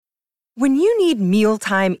When you need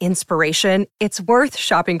mealtime inspiration, it's worth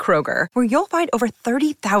shopping Kroger, where you'll find over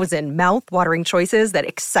 30,000 mouth-watering choices that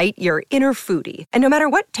excite your inner foodie. And no matter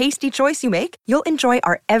what tasty choice you make, you'll enjoy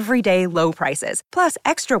our everyday low prices, plus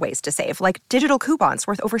extra ways to save, like digital coupons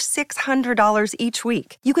worth over $600 each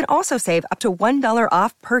week. You can also save up to $1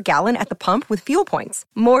 off per gallon at the pump with fuel points.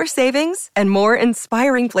 More savings and more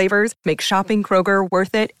inspiring flavors make shopping Kroger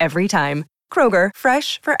worth it every time. Kroger,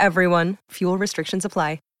 fresh for everyone. Fuel restrictions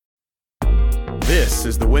apply. This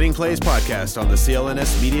is the Winning Plays podcast on the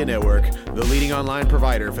CLNS Media Network, the leading online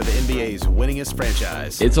provider for the NBA's winningest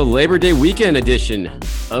franchise. It's a Labor Day weekend edition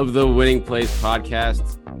of the Winning Plays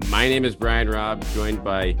podcast. My name is Brian Robb, joined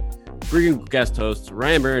by frequent guest hosts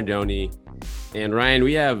Ryan Berendoni. And Ryan,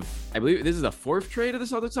 we have, I believe this is the fourth trade of the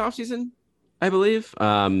Celtics offseason, I believe.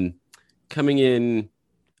 Coming in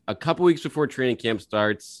a couple weeks before training camp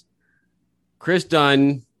starts. Kris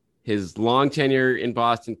Dunn, his long tenure in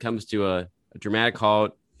Boston comes to a dramatic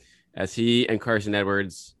halt as he and Carsen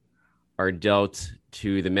Edwards are dealt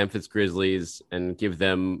to the Memphis Grizzlies and give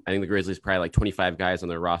them, I think the Grizzlies probably like 25 guys on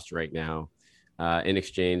their roster right now in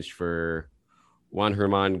exchange for Juan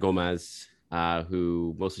Hernangomez,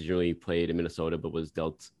 who most recently played in Minnesota but was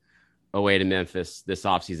dealt away to Memphis this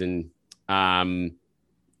offseason.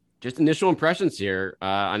 Just initial impressions here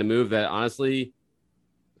on a move that honestly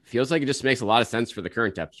feels like it just makes a lot of sense for the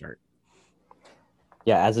current depth chart.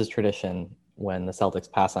 Yeah, as is tradition, when the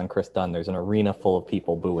Celtics pass on Kris Dunn, there's an arena full of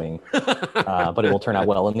people booing, but it will turn out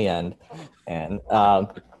well in the end. And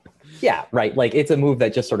yeah, right. Like, it's a move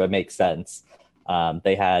that just sort of makes sense.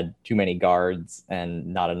 They had too many guards and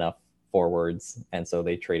not enough forwards. And so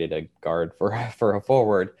they traded a guard for a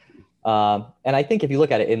forward. And I think if you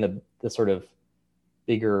look at it in the sort of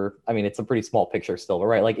bigger, I mean, it's a pretty small picture still, but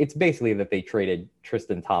right. Like, it's basically that they traded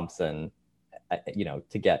Tristan Thompson,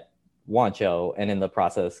 to get Juancho, and in the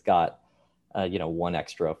process got, one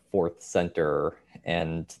extra fourth center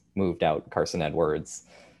and moved out Carsen Edwards,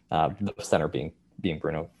 the center being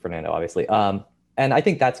Bruno Fernando, obviously. And I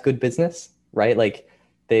think that's good business, right? Like,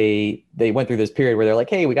 they went through this period where they're like,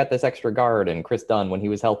 hey, we got this extra guard, and Kris Dunn, when he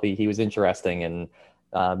was healthy, he was interesting, and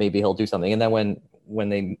maybe he'll do something. And then when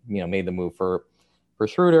they made the move for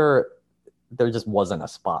Schroeder, there just wasn't a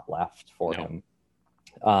spot left for him.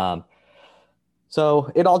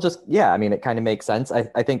 So it all just, it kind of makes sense.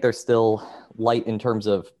 I think they're still light in terms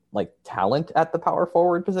of like talent at the power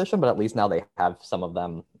forward position, but at least now they have some of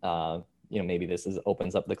them. Maybe this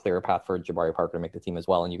opens up the clearer path for Jabari Parker to make the team as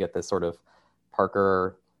well. And you get this sort of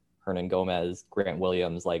Parker, Hernangomez, Grant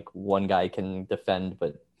Williams, like one guy can defend,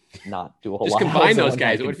 but not do a whole lot. Just combine those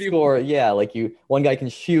guys. What if you score? Yeah, like one guy can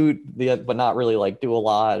shoot, but not really like do a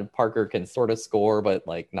lot. Parker can sort of score, but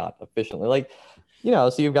like not efficiently. Like,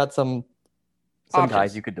 so you've got some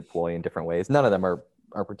guys you could deploy in different ways. None of them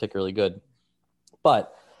are particularly good,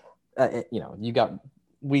 but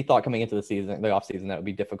we thought coming into the off season that would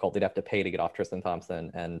be difficult. They'd have to pay to get off Tristan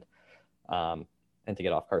Thompson and to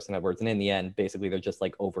get off Carsen Edwards. And in the end, basically they're just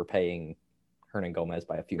like overpaying Hernangomez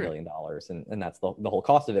by a few $1 million. And that's the whole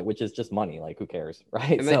cost of it, which is just money. Like, who cares?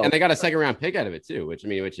 Right. And they got a second round pick out of it too, which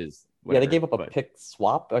is whatever, they gave up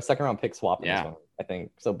a second round pick swap. In this one, I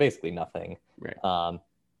think. So basically nothing. Right.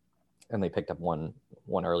 And they picked up one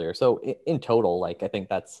earlier. So in total, like, I think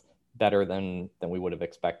that's better than we would have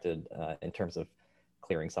expected in terms of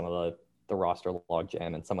clearing some of the roster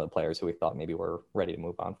logjam and some of the players who we thought maybe were ready to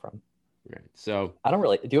move on from. Right. So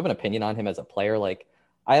do you have an opinion on him as a player? Like,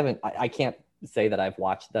 I can't say that I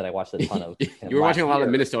watched a ton of him. You were watching a lot of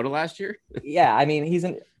Minnesota last year? Yeah. I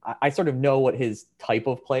mean, I sort of know what his type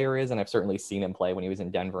of player is, and I've certainly seen him play when he was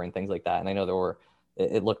in Denver and things like that. And I know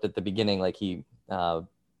it looked at the beginning like he,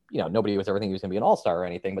 nobody was ever thinking he was going to be an all-star or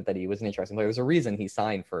anything, but that he was an interesting player. There's a reason he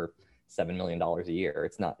signed for $7 million a year.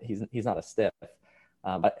 It's not, he's not a stiff,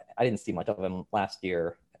 but I didn't see much of him last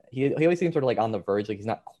year. He always seems sort of like on the verge. Like, he's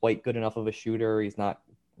not quite good enough of a shooter. He's not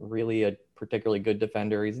really a particularly good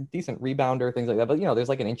defender. He's a decent rebounder, things like that. But, there's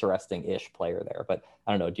like an interesting-ish player there. But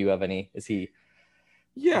I don't know. Do you have any? Is he?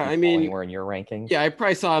 Yeah, I mean, anywhere in your ranking? Yeah, I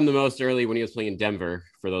probably saw him the most early when he was playing in Denver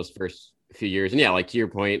for those first few years. And yeah, like to your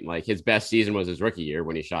point, like his best season was his rookie year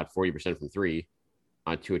when he shot 40% from three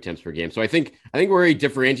on 2 attempts per game. So I think where he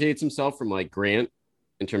differentiates himself from like Grant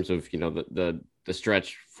in terms of, the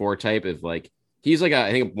stretch 4 type is like, he's like I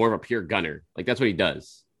think more of a pure gunner. Like, that's what he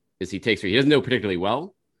does, is he takes three. He doesn't know particularly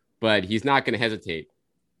well, but he's not going to hesitate,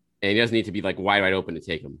 and he doesn't need to be like wide open to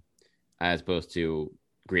take them, as opposed to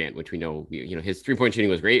Grant, which we know, his 3-point shooting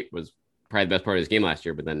was great, was probably the best part of his game last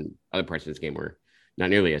year, but then other parts of his game were not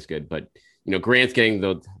nearly as good. But, Grant's getting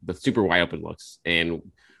the super wide open looks, and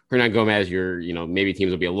Hernangomez, maybe teams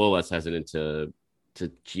will be a little less hesitant to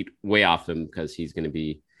to cheat way off him because he's going to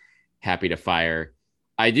be happy to fire.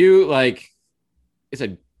 I do like it's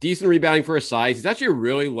a decent rebounding for his size. He's actually a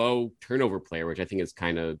really low turnover player, which I think is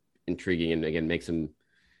kind of intriguing and again makes him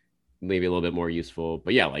maybe a little bit more useful.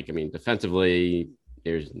 But yeah, like I mean, defensively,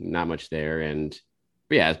 there's not much there.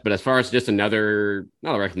 But as far as just another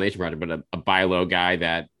not a reclamation project, but a buy low guy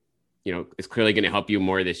that is clearly going to help you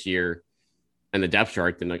more this year and the depth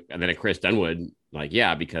chart than a Kris Dunn would. Like,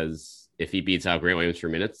 yeah, because if he beats out Grant Williams for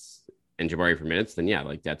minutes and Jabari for minutes, then yeah,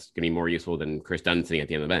 like that's going to be more useful than Kris Dunn sitting at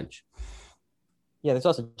the end of the bench. Yeah, there's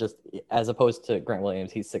also just, as opposed to Grant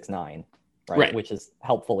Williams, he's 6'9", right? Which is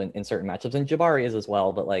helpful in certain matchups. And Jabari is as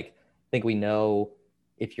well, but like, I think we know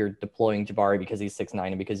if you're deploying Jabari because he's 6'9"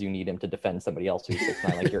 and because you need him to defend somebody else who's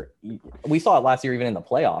 6'9", like we saw it last year, even in the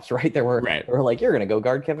playoffs, right? They were like, you're going to go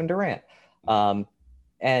guard Kevin Durant.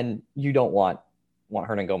 And you don't want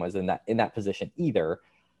Hernangomez in that position either.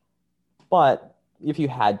 But if you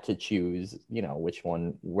had to choose, which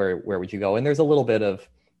one, where would you go? And there's a little bit of,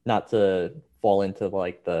 not to fall into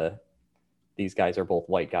like these guys are both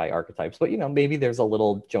white guy archetypes, but maybe there's a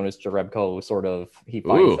little Jonas Jerebko sort of, he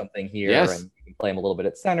finds something here and you can play him a little bit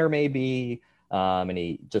at center maybe. And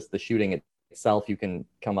the shooting itself, you can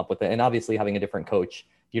come up with it. And obviously having a different coach,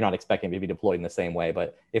 you're not expecting him to be deployed in the same way.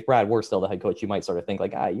 But if Brad were still the head coach, you might sort of think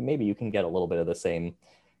like, maybe you can get a little bit of the same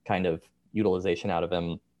kind of utilization out of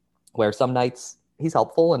him, where some nights he's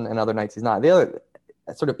helpful and other nights he's not. The other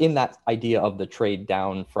sort of in that idea of the trade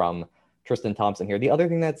down from Tristan Thompson here, the other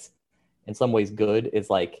thing that's in some ways good is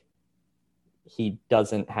like he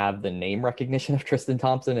doesn't have the name recognition of Tristan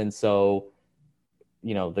Thompson. And so,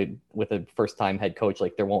 with a first time head coach,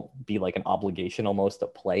 like there won't be like an obligation almost to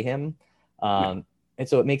play him. And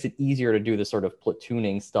so it makes it easier to do the sort of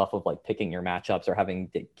platooning stuff of like picking your matchups or having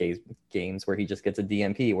games where he just gets a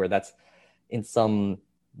DMP, where that's in for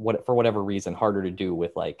whatever reason, harder to do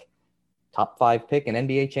with like top 5 pick and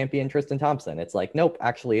NBA champion Tristan Thompson. It's like, nope,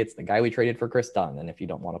 actually it's the guy we traded for Kris Dunn. And if you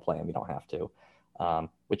don't want to play him, you don't have to,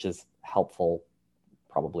 which is helpful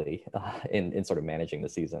probably in sort of managing the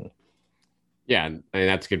season. Yeah, I mean,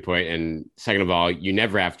 that's a good point. And second of all, you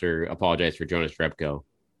never have to apologize for Jonas Jerebko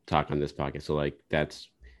talk on this podcast. So like that's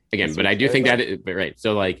again, but I do think but right.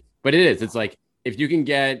 So like, but it's like if you can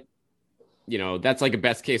get, that's like a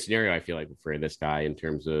best case scenario, I feel like for this guy in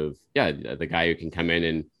terms of, the guy who can come in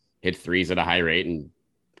and hit threes at a high rate and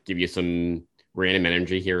give you some random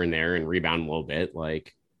energy here and there and rebound a little bit,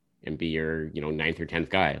 like, and be your, 9th or 10th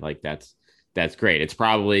guy. Like that's great. It's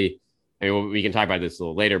probably, I mean, we can talk about this a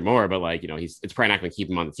little later more, but like, it's probably not going to keep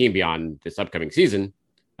him on the team beyond this upcoming season.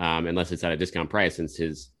 Unless it's at a discount price, since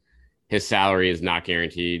his salary is not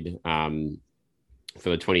guaranteed for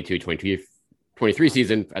the 22-23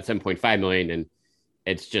 season at $7.5 million. And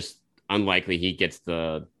it's just unlikely he gets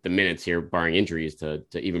the minutes here, barring injuries, to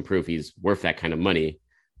even prove he's worth that kind of money.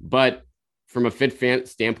 But from a fit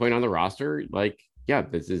standpoint on the roster, like,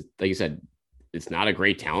 this is, like you said, it's not a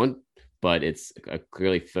great talent, but it's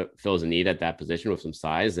clearly fills a need at that position with some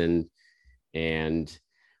size and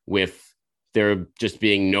with there just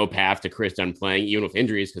being no path to Kris Dunn playing, even with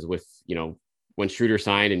injuries, because with, when Schroeder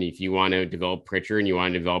signed, and if you want to develop Pritchard and you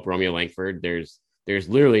want to develop Romeo Langford, there's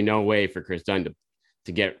literally no way for Kris Dunn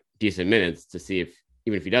to get decent minutes to see if,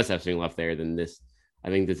 even if he does have something left there, then I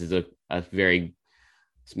think this is a very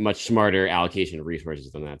much smarter allocation of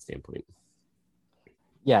resources on that standpoint.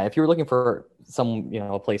 Yeah, if you were looking for some,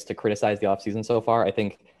 a place to criticize the offseason so far, I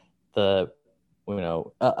think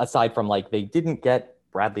aside from like they didn't get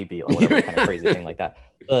Bradley Beal or whatever kind of crazy thing like that,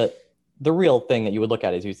 the real thing that you would look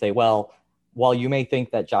at is you say, well, while you may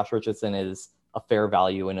think that Josh Richardson is a fair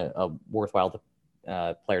value and a worthwhile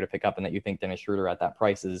player to pick up, and that you think Dennis Schroeder at that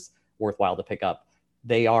price is worthwhile to pick up,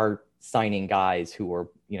 they are signing guys who are,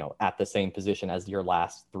 at the same position as your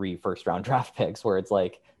last 3 first-round draft picks, where it's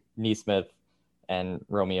like Nesmith and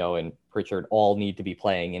Romeo and Pritchard all need to be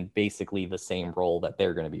playing in basically the same role that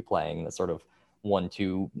they're going to be playing, the sort of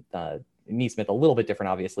 1-2, Nesmith a little bit different,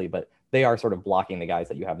 obviously, but they are sort of blocking the guys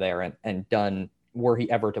that you have there. And Dunn, were he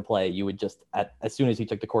ever to play, you would just, as soon as he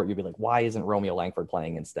took the court, you'd be like, why isn't Romeo Langford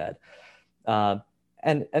playing instead? And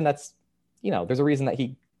that's, there's a reason that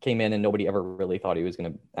he came in and nobody ever really thought he was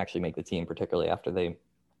going to actually make the team, particularly after they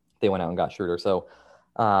went out and got Schroeder. So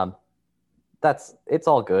it's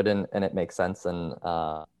all good and it makes sense. And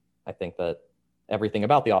I think that everything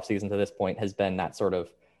about the offseason to this point has been that sort of,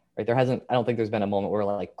 right? I don't think there's been a moment where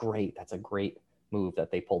like, great, that's a great move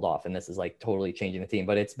that they pulled off, and this is like totally changing the team.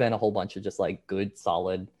 But it's been a whole bunch of just like good,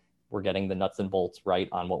 solid, we're getting the nuts and bolts right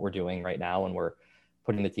on what we're doing right now, and we're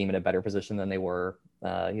putting the team in a better position than they were,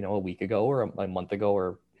 a week ago or a month ago,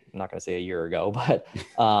 or I'm not going to say a year ago, but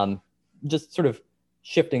just sort of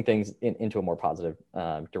shifting things into a more positive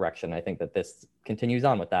direction. I think that this continues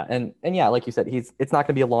on with that. And yeah, like you said, it's not going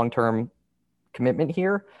to be a long-term commitment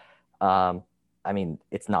here. I mean,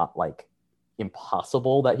 it's not like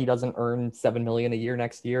impossible that he doesn't earn $7 million a year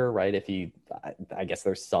next year, right? I guess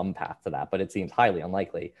there's some path to that, but it seems highly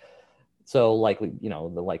unlikely. So likely, the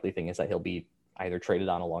likely thing is that he'll be either traded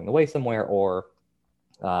on along the way somewhere, or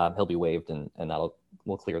he'll be waived, and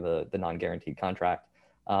will clear the non-guaranteed contract.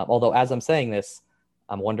 Although, as I'm saying this,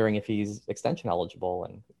 I'm wondering if he's extension eligible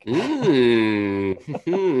and in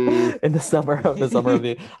the summer of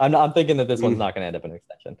the. I'm thinking that this one's not going to end up in an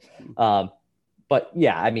extension. But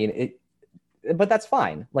yeah, I mean but that's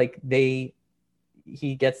fine. Like he's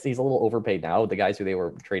a little overpaid now. The guys who they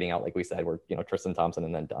were trading out, like we said, were Tristan Thompson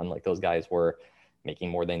and then Dunn. Like those guys were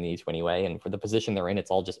making more than they need to anyway. And for the position they're in,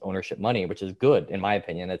 it's all just ownership money, which is good in my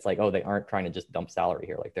opinion. It's like, they aren't trying to just dump salary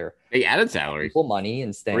here. Like they added salary, people money,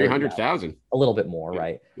 and staying 300,000, a little bit more,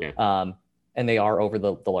 right? Yeah. And they are over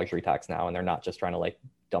the luxury tax now, and they're not just trying to like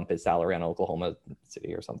dump his salary on Oklahoma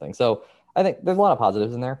City or something. So I think there's a lot of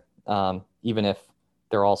positives in there, even if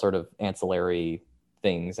they're all sort of ancillary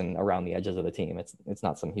things and around the edges of the team. It's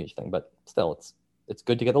not some huge thing, but still, it's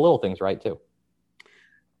good to get the little things right too.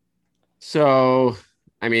 So,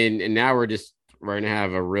 I mean, and now we're going to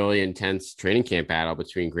have a really intense training camp battle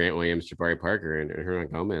between Grant Williams, Jabari Parker, and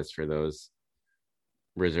Hernangomez for those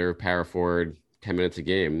reserve power forward 10 minutes a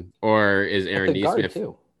game. Or is Aaron Nesmith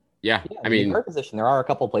too? Yeah, I mean, guard position, there are a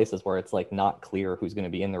couple places where it's like not clear who's going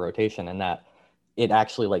to be in the rotation, and that it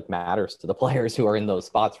actually like matters to the players who are in those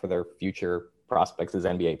spots for their future prospects as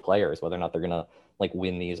NBA players, whether or not they're going to like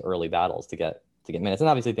win these early battles to get minutes. And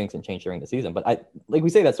obviously things can change during the season, but we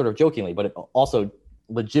say that sort of jokingly, but it also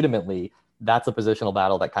legitimately, that's a positional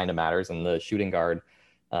battle that kind of matters. And the shooting guard,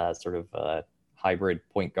 hybrid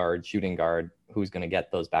point guard, shooting guard, who's going to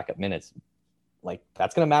get those backup minutes, like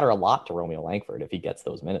that's going to matter a lot to Romeo Langford if he gets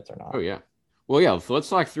those minutes or not. Oh yeah. Well, yeah. So let's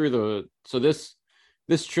talk through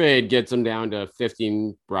this trade gets them down to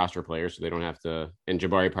 15 roster players, so they don't have to. And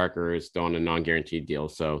Jabari Parker is still on a non-guaranteed deal,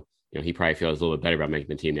 so he probably feels a little bit better about making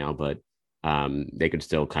the team now. But they could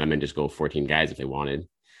still kind of just go 14 guys if they wanted.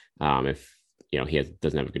 If he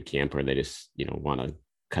doesn't have a good camp, or they just want to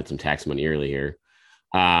cut some tax money early here.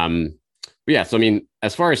 But yeah, so I mean,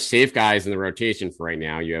 as far as safe guys in the rotation for right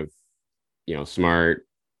now, you have Smart,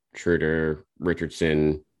 Schroeder,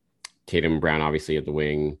 Richardson, Tatum, Brown, obviously at the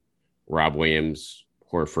wing, Rob Williams,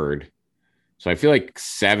 Horford. So I feel like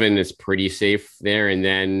 7 is pretty safe there. And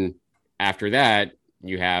then after that,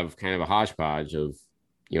 you have kind of a hodgepodge of,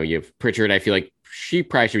 you have Pritchard. I feel like she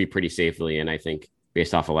probably should be pretty safely in, I think,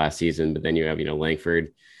 based off of last season. But then you have,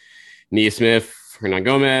 Langford, Nesmith,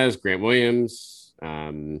 Hernangomez, Grant Williams,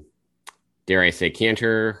 dare I say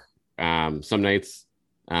Cantor, some nights.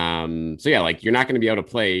 So yeah, like you're not going to be able to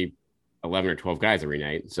play 11 or 12 guys every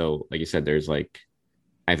night. So like you said, there's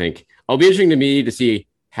I think it'll be interesting to me to see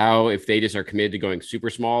how, if they just are committed to going super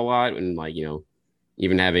small a lot, and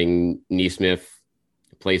even having Nesmith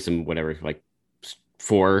play some whatever,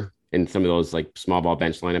 4 in some of those small ball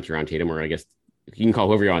bench lineups around Tatum, or I guess you can call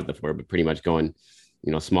whoever you want the 4, but pretty much going,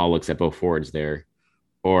 small looks at both forwards there.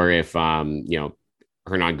 Or if,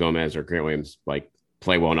 Hernangomez or Grant Williams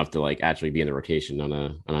play well enough to actually be in the rotation on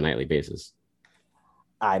a nightly basis.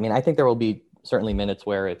 I mean, I think there will be certainly minutes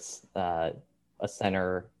where it's a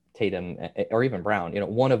center, Tatum, or even Brown,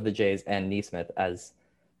 one of the Jays and Nesmith as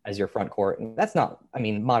your front court. And that's not, I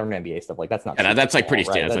mean, modern NBA stuff, that's not. Yeah, that's pretty right?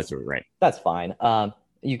 standard. That's right. That's fine.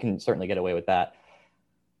 You can certainly get away with that.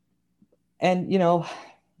 And,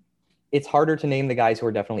 it's harder to name the guys who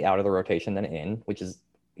are definitely out of the rotation than in, which is,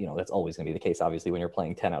 that's always going to be the case, obviously, when you're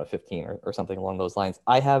playing 10 out of 15 or something along those lines.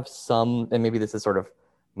 I have some, and maybe this is sort of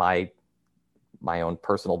my own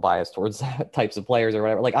personal bias towards types of players or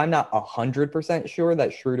whatever. I'm not 100% sure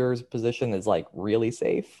that Schroeder's position is really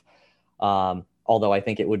safe. Although I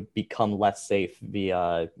think it would become less safe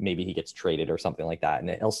via maybe he gets traded or something like that. And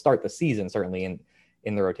he'll start the season certainly in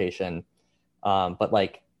the rotation. But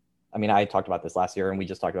I mean, I talked about this last year, and we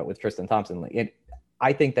just talked about with Tristan Thompson.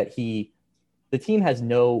 I think that the team has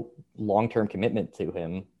no long-term commitment to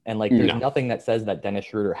him. And there's nothing that says that Dennis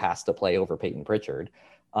Schroeder has to play over Peyton Pritchard.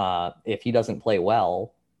 If he doesn't play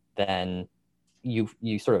well, then you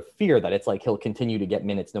sort of fear that it's he'll continue to get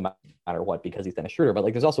minutes no matter what because he's Dennis Schroeder. But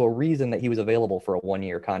there's also a reason that he was available for a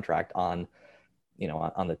 1-year contract on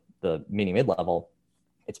the mini mid level.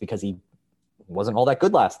 It's because he wasn't all that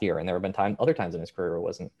good last year, and there have been other times in his career where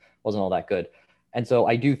it wasn't all that good. And so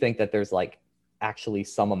I do think that there's actually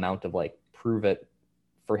some amount of prove it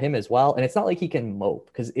for him as well. And it's not like he can mope,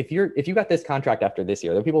 because if you got this contract after this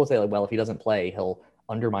year, there are people will say well, if he doesn't play, he'll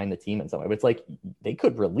undermine the team in some way. But it's like they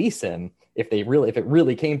could release him if it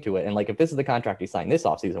really came to it. And like, if this is the contract he signed this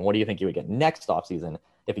offseason, what do you think he would get next offseason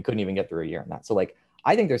if he couldn't even get through a year in that? So like,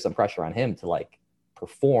 I think there's some pressure on him to like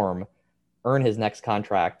perform, earn his next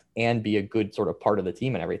contract, and be a good sort of part of the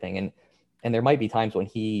team and everything. And there might be times when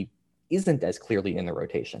he isn't as clearly in the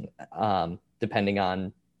rotation, depending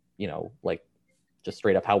on, like just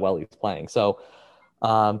straight up how well he's playing. So,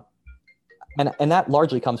 and that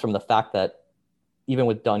largely comes from the fact that even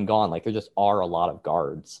with Dunn gone, like there just are a lot of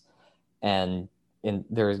guards, and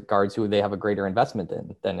there's guards who they have a greater investment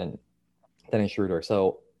in than in Schroeder.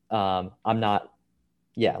 So I'm not,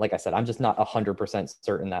 like I said, I'm just not 100%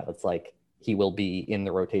 certain that it's like he will be in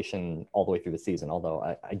the rotation all the way through the season.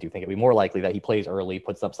 Although I do think it'd be more likely that he plays early,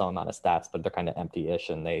 puts up some amount of stats, but they're kind of empty-ish,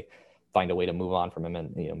 and they find a way to move on from him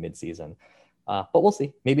in mid-season. But we'll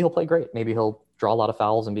see. Maybe he'll play great. Maybe he'll draw a lot of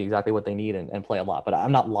fouls and be exactly what they need and play a lot. But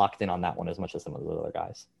I'm not locked in on that one as much as some of the other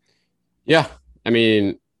guys. Yeah. I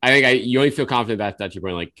mean, I think you only feel confident that you're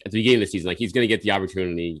going, like, at the beginning of the season, like he's going to get the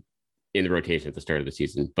opportunity in the rotation at the start of the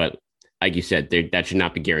season. But like you said, that should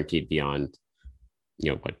not be guaranteed beyond,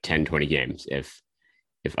 10, 20 games. If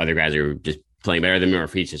other guys are just playing better than him, or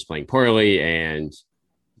if he's just playing poorly and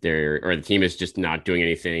the team is just not doing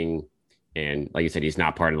anything. And like you said, he's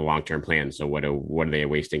not part of the long-term plan. So what are they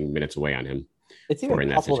wasting minutes away on him? It's even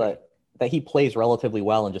possible that he plays relatively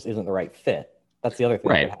well and just isn't the right fit. That's the other thing.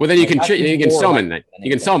 Right. Well, then you can sell him in that. You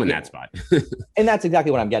can sell him in that spot. And that's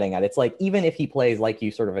exactly what I'm getting at. It's like, even if he plays like you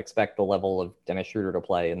sort of expect the level of Dennis Schroeder to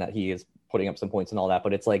play, and that he is putting up some points and all that,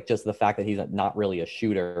 but it's like just the fact that he's not really a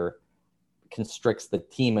shooter constricts the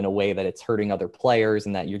team in a way that it's hurting other players,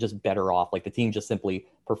 and that you're just better off. Like, the team just simply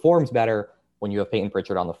performs better when you have Peyton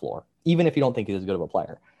Pritchard on the floor, even if you don't think he's as good of a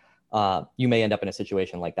player. You may end up in a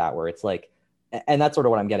situation like that where it's like, and that's sort of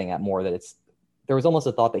what I'm getting at more, that there was almost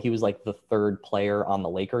a thought that he was like the third player on the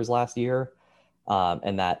Lakers last year.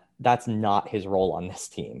 And that's not his role on this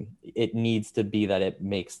team. It needs to be that it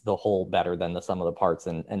makes the whole better than the sum of the parts,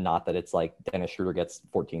 and not that it's like Dennis Schroeder gets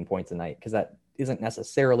 14 points a night, because that isn't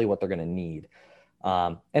necessarily what they're going to need.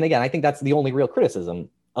 And again, I think that's the only real criticism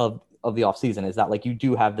of the offseason, is that like you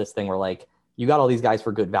do have this thing where like you got all these guys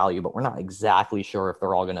for good value, but we're not exactly sure if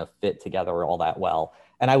they're all going to fit together all that well.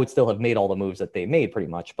 And I would still have made all the moves that they made pretty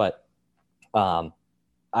much, but I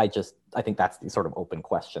think that's the sort of open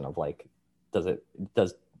question of like,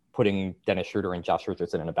 does putting Dennis Schroeder and Josh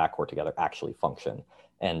Richardson in a backcourt together actually function?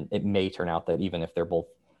 And it may turn out that even if they're both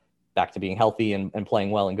back to being healthy and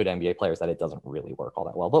playing well and good NBA players, that it doesn't really work all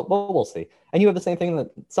that well. But we'll see. And you have the same thing,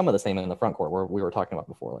 some of the same in the front court, where we were talking about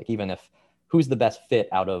before. Like, even if who's the best fit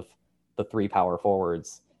out of the three power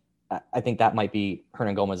forwards, I think that might be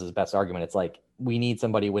Hernangomez's best argument. It's like, we need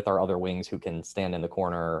somebody with our other wings who can stand in the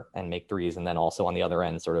corner and make threes, and then also on the other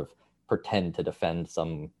end sort of pretend to defend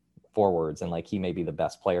some forwards. And like, he may be the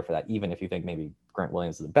best player for that, even if you think maybe Grant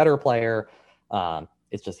Williams is a better player.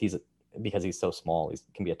 It's just because he's so small, he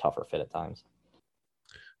can be a tougher fit at times.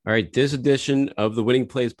 All right, this edition of the Winning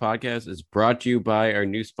Plays podcast is brought to you by our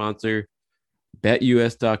new sponsor,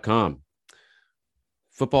 BetUS.com.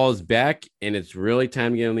 Football is back, and it's really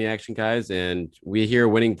time to get on the action, guys. And we here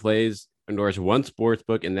at Winning Plays endorse one sports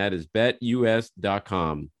book, and that is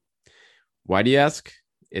BetUS.com. Why do you ask?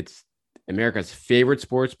 It's America's favorite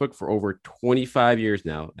sports book for over 25 years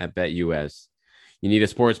now at BetUS. You need a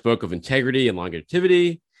sports book of integrity and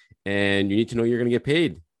longevity, and you need to know you're going to get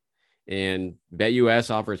paid. And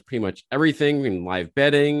BetUS offers pretty much everything in live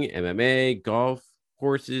betting, MMA, golf,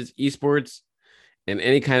 horses, esports, and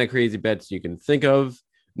any kind of crazy bets you can think of.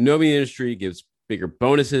 Nobody in the industry gives bigger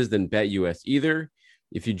bonuses than BetUS either.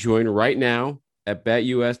 If you join right now at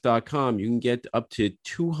BetUS.com, you can get up to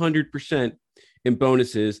 200% in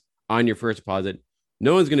bonuses on your first deposit.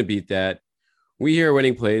 No one's going to beat that. We here at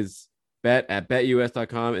Winning Plays bet at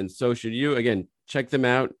BetUS.com, and so should you. Again, check them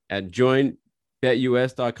out at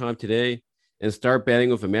joinBetUS.com today and start betting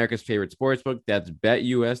with America's favorite sportsbook. That's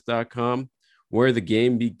BetUS.com, where the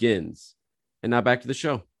game begins. And now back to the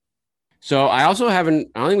show. So I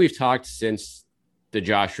don't think we've talked since the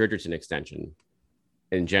Josh Richardson extension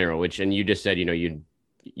in general, and you just said,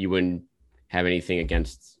 you wouldn't have anything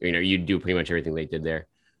against, you'd do pretty much everything they did there.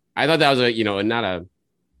 I thought that was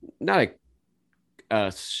not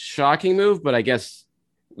a shocking move, but I guess,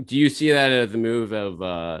 do you see that as the move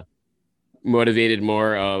of motivated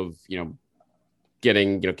more of,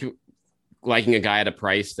 getting, liking a guy at a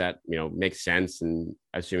price that, makes sense, and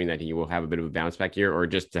assuming that he will have a bit of a bounce back here, or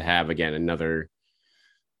just to have, again, another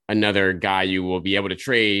guy you will be able to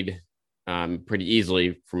trade pretty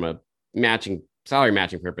easily from a salary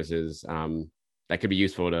matching purposes, that could be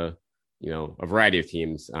useful to, a variety of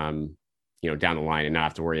teams. down the line and not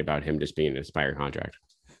have to worry about him just being an expired contract.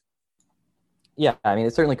 Yeah, I mean,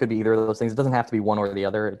 it certainly could be either of those things. It doesn't have to be one or the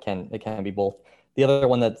other. It can be both. The other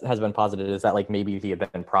one that has been posited is that like maybe he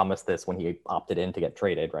had been promised this when he opted in to get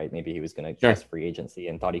traded, right? Maybe he was going to test free agency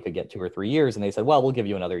and thought he could get 2 or 3 years, and they said, well, we'll give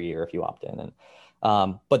you another year if you opt in.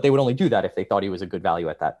 And but they would only do that if they thought he was a good value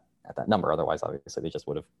at that number. Otherwise, obviously, they just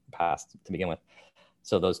would have passed to begin with.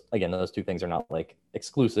 So those two things are not like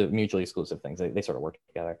mutually exclusive things. They sort of work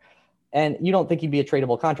together. And you don't think he'd be a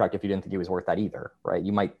tradable contract if you didn't think he was worth that either, right?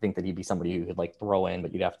 You might think that he'd be somebody who could like throw in,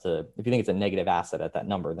 but you'd have to, if you think it's a negative asset at that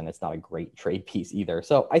number, then it's not a great trade piece either.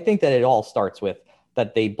 So I think that it all starts with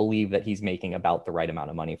that they believe that he's making about the right amount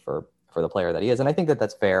of money for the player that he is. And I think that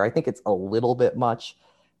that's fair. I think it's a little bit much,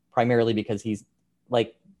 primarily because he's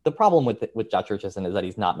like, the problem with Josh Richardson is that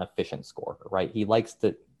he's not an efficient scorer, right? He likes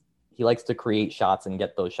to create shots and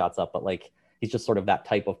get those shots up, but like, he's just sort of that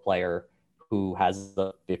type of player who has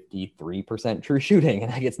the 53% true shooting,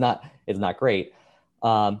 and like it's not great.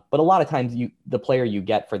 But a lot of times the player you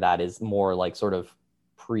get for that is more like sort of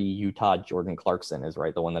pre-Utah Jordan Clarkson is,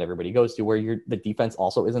 right, the one that everybody goes to, where the defense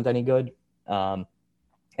also isn't any good. And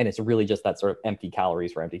it's really just that sort of empty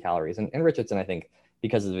calories for empty calories. And Richardson, I think,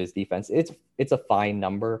 because of his defense, it's a fine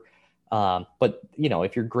number. But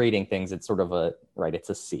if you're grading things, it's sort of it's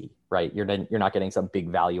a C, right? You're not getting some big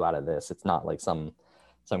value out of this. It's not like some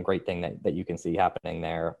great thing that you can see happening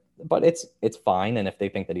there, but it's fine. And if they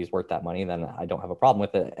think that he's worth that money, then I don't have a problem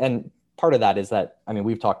with it. And part of that is that, I mean,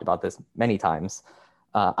 we've talked about this many times.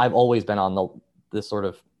 I've always been on this sort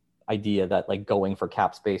of idea that like going for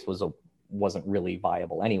cap space wasn't really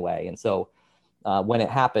viable anyway. And so when it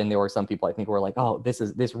happened, there were some people I think who were like, oh,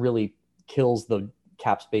 this really kills the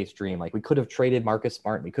cap space dream. Like we could have traded Marcus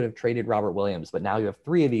Smart, we could have traded Robert Williams, but now you have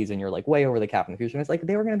 3 of these and you're like way over the cap in the future. And it's like,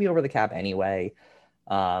 they were going to be over the cap anyway.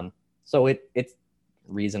 So it's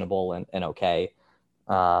reasonable and okay.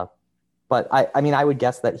 But I mean, I would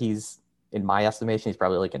guess that in my estimation, he's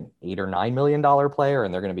probably like an $8 or $9 million player,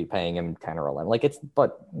 and they're going to be paying him 10 or 11. Like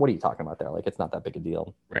but what are you talking about there? Like, it's not that big a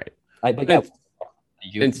deal. Right.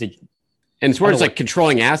 And sports like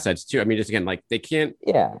controlling assets too. I mean, just again, like they can't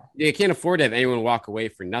afford to have anyone walk away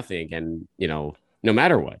for nothing again, no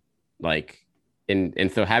matter what. Like,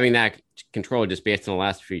 and so having that control just based on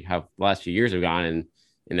how the last few years have gone and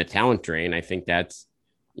in the talent drain, I think that's,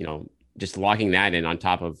 just locking that in on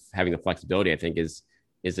top of having the flexibility, I think is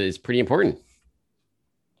pretty important.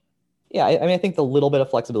 Yeah. I mean, I think the little bit of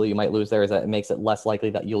flexibility you might lose there is that it makes it less likely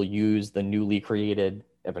that you'll use the newly created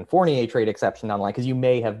Evan Fournier trade exception online, because you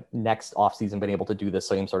may have next offseason been able to do the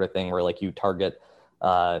same sort of thing where like you target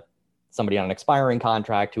somebody on an expiring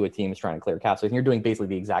contract who a team is trying to clear cap space, and you're doing basically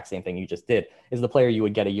the exact same thing you just did. Is the player you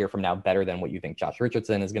would get a year from now better than what you think Josh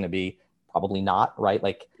Richardson is going to be? Probably not, right?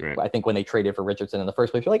 Like, right. I think when they traded for Richardson in the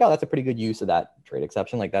first place, you're like, oh, that's a pretty good use of that trade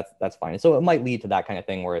exception. Like that's fine. And so it might lead to that kind of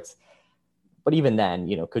thing where but even then,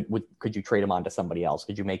 could you trade him on to somebody else?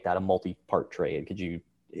 Could you make that a multi-part trade?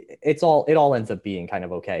 It all ends up being kind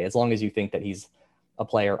of okay, as long as you think that he's a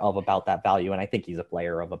player of about that value. And I think he's a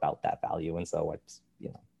player of about that value. And so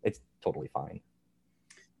it's totally fine.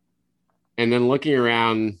 And then looking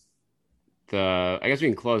around I guess we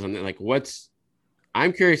can close on that. Like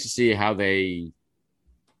I'm curious to see how they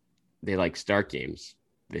like start games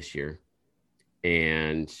this year.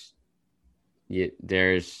 And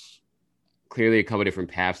there's clearly a couple different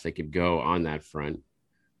paths that could go on that front.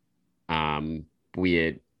 Be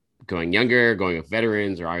it going younger, going with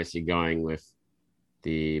veterans, or obviously going with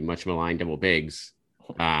the much maligned double bigs,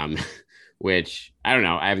 which I don't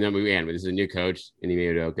know. I have no idea, but this is a new coach in Ime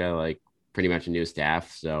Udoka, like pretty much a new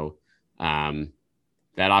staff. So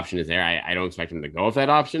that option is there. I don't expect them to go with that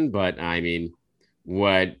option, but I mean,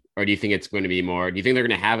 or do you think it's going to be more, do you think they're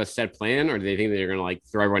going to have a set plan, or do they think they're going to like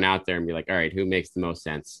throw everyone out there and be like, all right, who makes the most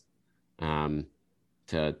sense to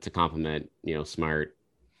complement, Smart,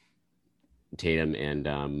 Tatum,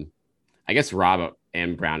 and I guess Rob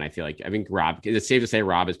and Brown? I think Rob, is it safe to say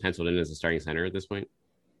Rob is penciled in as a starting center at this point?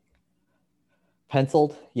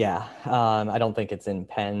 Penciled, yeah. I don't think it's in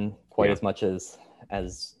pen quite as much as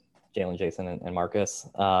Jalen, Jason, and Marcus.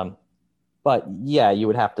 But yeah, you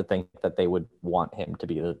would have to think that they would want him to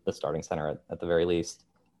be the starting center at the very least.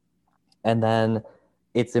 And then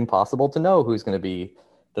it's impossible to know who's going to be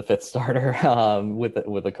the fifth starter with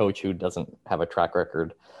a coach who doesn't have a track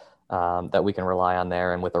record that we can rely on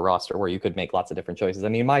there, and with a roster where you could make lots of different choices. I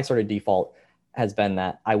mean, my sort of default has been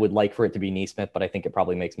that I would like for it to be Nesmith, but I think it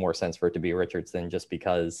probably makes more sense for it to be Richardson, just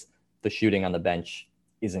because the shooting on the bench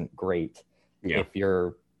isn't great. Yeah. If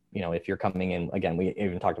you're coming in, again, we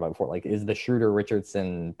even talked about before, like, is the Schroeder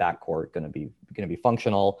Richardson backcourt going to be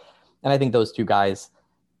functional? And I think those two guys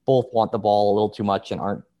both want the ball a little too much and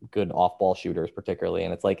aren't good off-ball shooters particularly.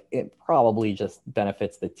 And it's like, it probably just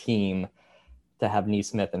benefits the team to have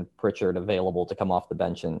Neesmith and Pritchard available to come off the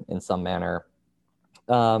bench in some manner.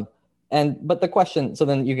 But the question, so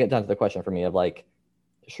then you get down to the question for me of like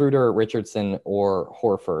Schroeder, Richardson, or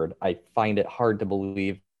Horford. I find it hard to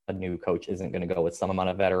believe a new coach isn't going to go with some amount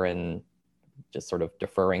of veteran, just sort of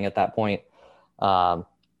deferring at that point.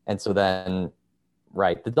 And so then,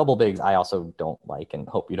 right, the double bigs I also don't like, and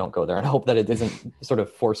hope you don't go there, and hope that it isn't sort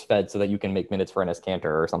of force fed so that you can make minutes for Enes Kanter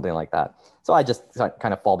or something like that. So I just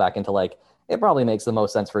kind of fall back into like, it probably makes the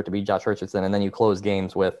most sense for it to be Josh Richardson, and then you close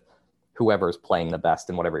games with whoever's playing the best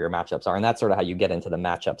and whatever your matchups are. And that's sort of how you get into the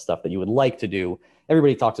matchup stuff that you would like to do.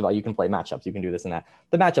 Everybody talks about you can play matchups, you can do this and that.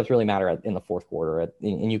 The matchups really matter in the fourth quarter,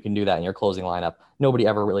 and you can do that in your closing lineup. Nobody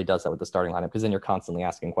ever really does that with the starting lineup, because then you're constantly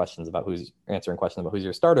answering questions about who's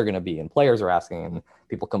your starter going to be, and players are asking, and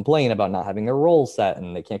people complain about not having their roles set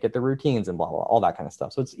and they can't get their routines and blah, blah, blah, all that kind of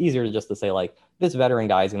stuff. So it's easier just to say like, this veteran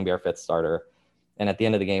guy is going to be our fifth starter, and at the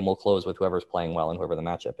end of the game, we'll close with whoever's playing well and whoever the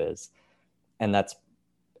matchup is. And that's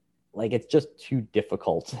like, it's just too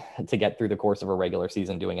difficult to get through the course of a regular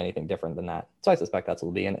season doing anything different than that. So I suspect that's what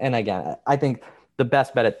it'll be. And again, I think the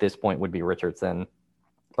best bet at this point would be Richardson,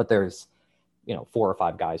 but there's, 4 or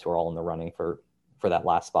 5 guys who are all in the running for that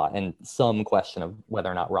last spot, and some question of whether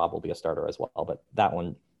or not Rob will be a starter as well. But that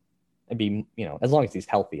one, it'd be, as long as he's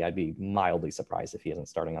healthy, I'd be mildly surprised if he isn't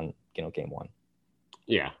starting on, game 1.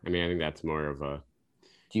 Yeah. I mean, I think that's more of a,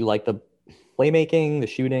 do you like the playmaking, the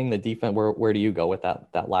shooting, the defense? Where do you go with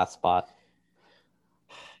that last spot?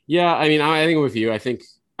 Yeah, I mean, I think with you,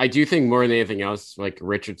 I do think more than anything else, like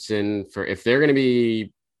Richardson, for if they're going to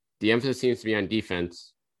be, the emphasis seems to be on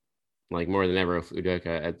defense, like more than ever with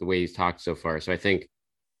Udoka at the way he's talked so far. So I think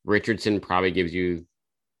Richardson probably gives you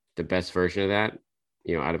the best version of that,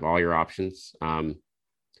 out of all your options.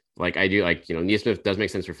 Like I do, like, Neesmith does make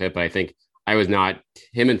sense for fit, but I think I was not,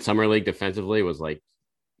 him in summer league defensively was like,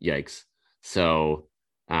 yikes. So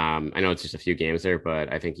I know it's just a few games there,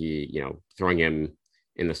 but I think he, throwing him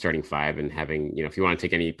in the starting 5 and having, if you want to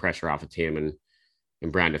take any pressure off of Tatum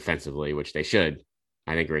and Brown defensively, which they should,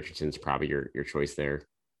 I think Richardson's probably your choice there.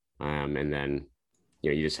 And then,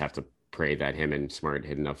 you just have to pray that him and Smart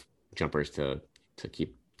hit enough jumpers to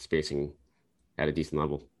keep spacing at a decent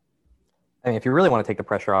level. I mean, if you really want to take the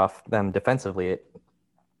pressure off them defensively, it's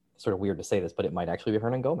sort of weird to say this, but it might actually be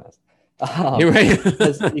Hernangomez. Right.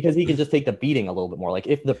 because he can just take the beating a little bit more. Like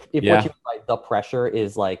if what you mean by the pressure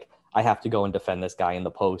is like, I have to go and defend this guy in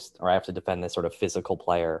the post, or I have to defend this sort of physical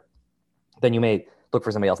player, then you may look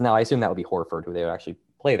for somebody else. Now, I assume that would be Horford, who they would actually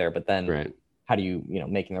play there, but then right. How do you,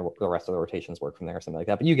 making the rest of the rotations work from there or something like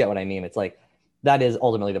that? But you get what I mean. It's like, that is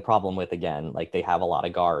ultimately the problem with, again, like they have a lot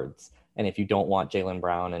of guards. And if you don't want Jaylen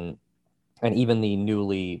Brown and even the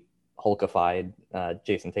newly hulkified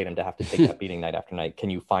Jason Tatum to have to take that beating night after night, can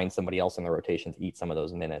you find somebody else in the rotation to eat some of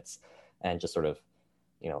those minutes and just sort of,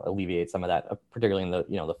 alleviate some of that, particularly in the,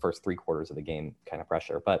 the first 3 quarters of the game kind of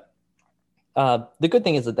pressure. But the good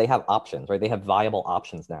thing is that they have options, right? They have viable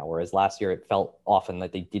options now, whereas last year it felt often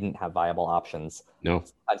that they didn't have viable options. No,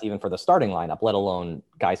 sometimes even for the starting lineup, let alone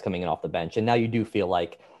guys coming in off the bench. And now you do feel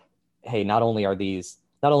like, hey, not only are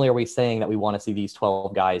we saying that we want to see these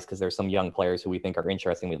 12 guys because there's some young players who we think are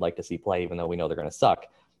interesting, we'd like to see play, even though we know they're going to suck.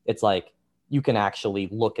 It's like you can actually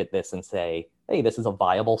look at this and say, hey, this is a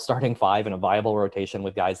viable starting 5 and a viable rotation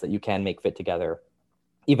with guys that you can make fit together,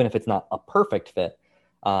 even if it's not a perfect fit.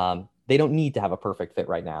 They don't need to have a perfect fit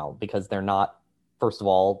right now because they're not, first of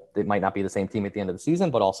all, it might not be the same team at the end of the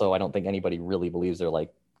season, but also I don't think anybody really believes they're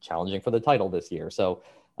like challenging for the title this year. So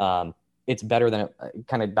it's better than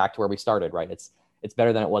kind of back to where we started, right? It's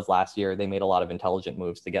better than it was last year. They made a lot of intelligent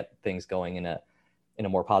moves to get things going in a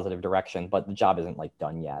more positive direction, but the job isn't like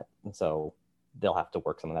done yet. And so they'll have to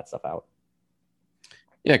work some of that stuff out.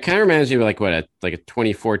 Yeah, it kind of reminds you of like a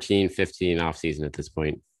 2014-15 offseason at this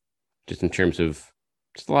point, just in terms of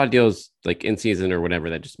just a lot of deals like in season or whatever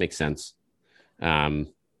that just makes sense. But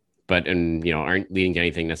aren't leading to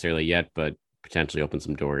anything necessarily yet, but potentially open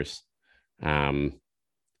some doors down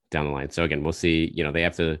the line. So again, we'll see. They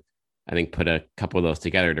have to, I think, put a couple of those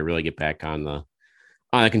together to really get back on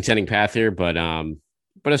a contending path here. But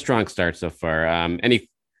a strong start so far. Any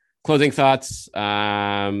closing thoughts?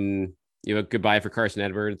 You have a goodbye for Carsen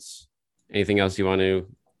Edwards. Anything else you want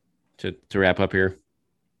to wrap up here?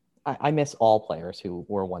 I miss all players who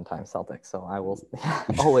were one-time Celtics, so I will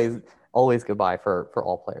always goodbye for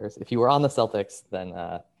all players. If you were on the Celtics, then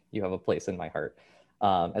you have a place in my heart,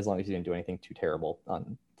 as long as you didn't do anything too terrible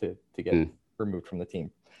to get removed from the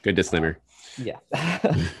team. Good disclaimer. Yeah.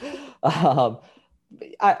 I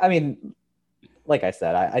mean, like I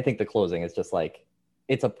said, I think the closing is just like,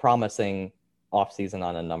 it's a promising offseason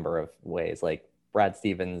on a number of ways. Like Brad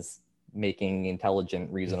Stevens making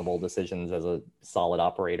intelligent, reasonable decisions as a solid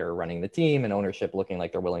operator running the team, and ownership looking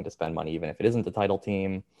like they're willing to spend money, even if it isn't the title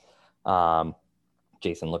team.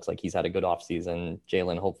 Jason looks like he's had a good offseason.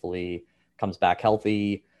 Jalen hopefully comes back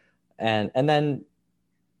healthy. And then,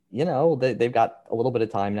 they've got a little bit of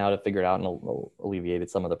time now to figure it out, and alleviated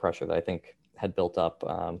some of the pressure that I think had built up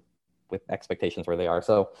with expectations where they are.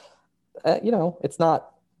 So, it's not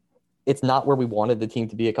where we wanted the team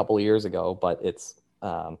to be a couple of years ago, but it's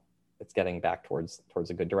getting back towards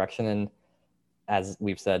a good direction. And as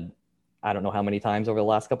we've said, I don't know how many times over the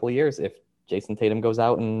last couple of years, if Jason Tatum goes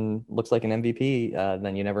out and looks like an MVP,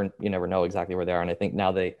 then you never know exactly where they are. And I think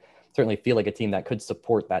now they certainly feel like a team that could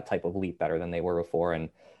support that type of leap better than they were before. And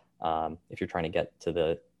if you're trying to get to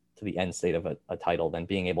the end state of a title, then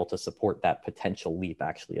being able to support that potential leap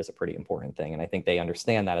actually is a pretty important thing. And I think they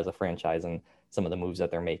understand that as a franchise, and some of the moves that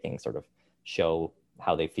they're making sort of show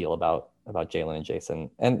how they feel about Jalen and Jason.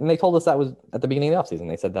 And they told us that was at the beginning of the offseason.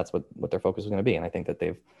 They said that's what their focus was going to be. And I think that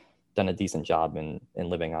they've done a decent job in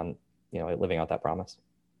living out that promise.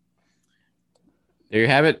 There you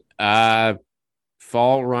have it.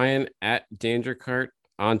 Follow Ryan at Danger Cart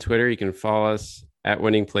on Twitter. You can follow us at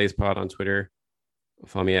Winning Plays Pod on Twitter.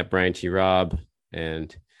 Follow me at Brian T. Robb.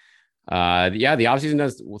 And the offseason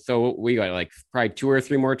does. So we got like probably 2 or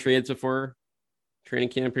 3 more trades before training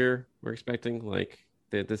camp here. We're expecting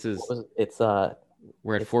this is.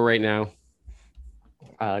 We're at 4 right now.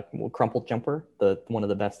 Crumpled Jumper, one of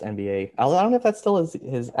the best NBA. I don't know if that's still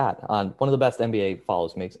his on one of the best NBA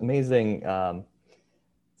follows, makes amazing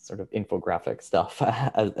sort of infographic stuff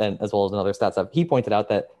as well as another stats stuff. He pointed out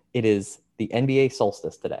that it is the NBA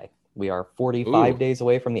solstice today. We are 45 days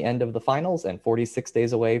away from the end of the finals and 46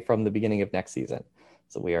 days away from the beginning of next season.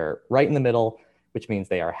 So we are right in the middle, which means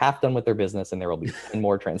they are half done with their business and there will be 10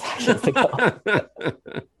 more transactions to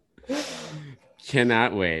go.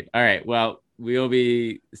 Cannot wait. All right. Well, we'll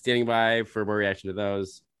be standing by for more reaction to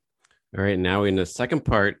those. All right. Now in the second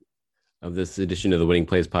part of this edition of the Winning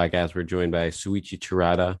Plays podcast, we're joined by Shuichi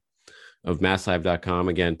Terada of MassLive.com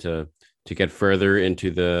again to get further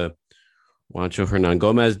into the Juancho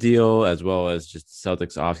Hernangomez deal, as well as just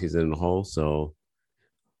Celtics offseason in a whole. So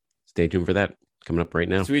stay tuned for that coming up right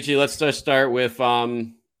now. Shuichi, let's just start with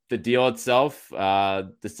the deal itself.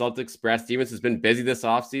 The Celtics, Brad Stevens has been busy this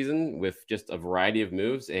offseason with just a variety of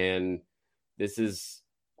moves, and this is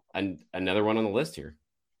another one on the list here.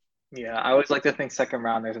 Yeah, I always like to think second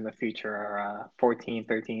rounders in the future are 14,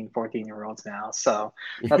 13, 14-year-olds now. So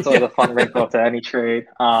that's always a fun wrinkle to any trade.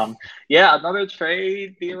 Another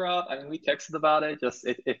trade, B-Rob. I mean, we texted about it. Just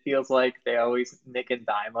it feels like they always nick and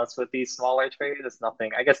dime us with these smaller trades. It's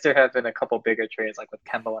nothing. I guess there have been a couple bigger trades, like with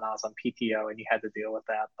Kemba when I was on PTO, and you had to deal with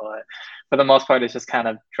that. But for the most part, it's just kind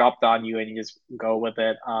of dropped on you, and you just go with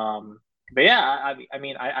it. But yeah,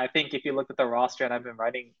 I think if you look at the roster, and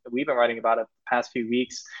we've been writing about it the past few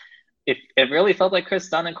weeks, it really felt like Kris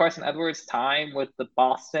Dunn and Carsen Edwards' time with the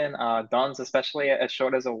Boston Duns, especially as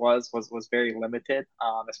short as it was very limited,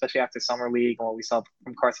 especially after Summer League and what we saw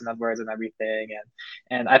from Carsen Edwards and everything.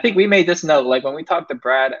 And I think we made this note, like when we talked to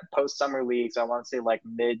Brad post Summer League, so I want to say like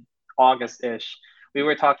mid-August-ish, we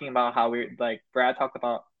were talking about how Brad talked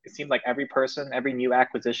about, it seemed like every new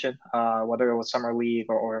acquisition, whether it was Summer League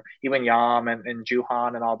or even Yam and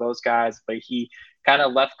Juhan and all those guys, but he kind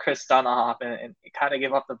of left Kris Dunn off and kind of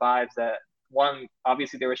gave up the vibes that, one,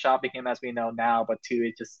 obviously they were shopping him as we know now, but two,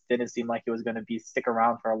 it just didn't seem like he was going to stick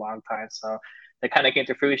around for a long time. So it kind of came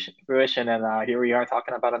to fruition, and here we are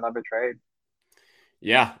talking about another trade.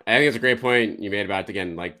 Yeah, I think it's a great point you made about,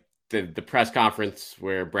 again, like the press conference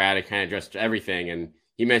where Brad had kind of addressed everything, and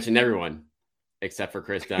he mentioned everyone except for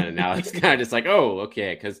Kris Dunn. And now it's kind of just like, oh,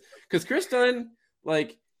 okay. Because Kris Dunn,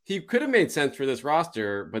 like, he could have made sense for this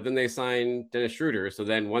roster, but then they signed Dennis Schroeder. So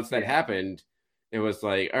then once that happened, it was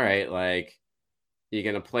like, all right, like, you're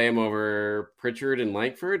going to play him over Pritchard and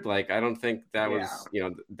Langford? Like, I don't think that was,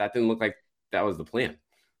 that didn't look like that was the plan.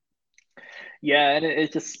 Yeah, and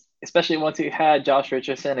it just, especially once you had Josh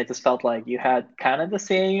Richardson, it just felt like you had kind of the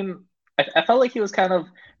same. I felt like he was kind of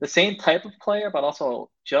the same type of player, but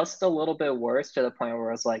also just a little bit worse, to the point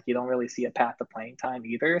where it's like you don't really see a path to playing time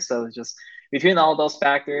either. So it's just between all those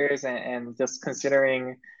factors and just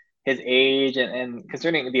considering his age and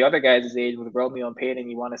considering the other guys' age with Romeo and Payton,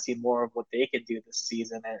 you want to see more of what they can do this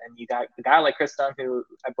season. And you got a guy like Kris Dunn, who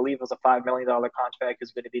I believe was a $5 million contract,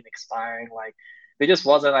 who's going to be expiring. Like, there just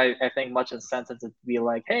wasn't, I think, much incentive to be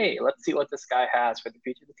like, hey, let's see what this guy has for the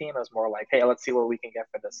future of the team. It was more like, hey, let's see what we can get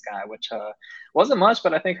for this guy, which wasn't much,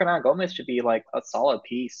 but I think Hernangomez should be like a solid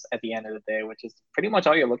piece at the end of the day, which is pretty much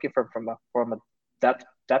all you're looking for from a depth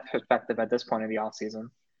perspective at this point in the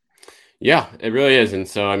offseason. Yeah, it really is. And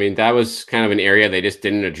so, I mean, that was kind of an area they just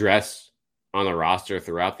didn't address on the roster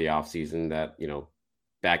throughout the offseason, that,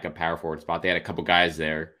 backup power forward spot. They had a couple guys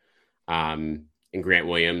there, in Grant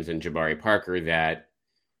Williams and Jabari Parker that,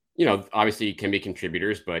 obviously can be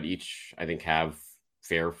contributors, but each, I think, have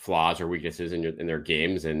fair flaws or weaknesses in their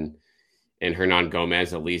games. And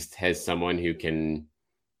Hernangomez at least has someone who can,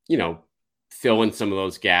 fill in some of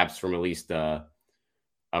those gaps from at least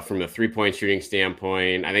from the 3-point shooting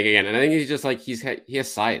standpoint. I think he's just like, he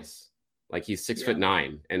has size, like he's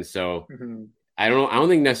 6'9", and so I don't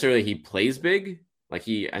think necessarily he plays big. Like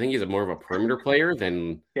I think he's more of a perimeter player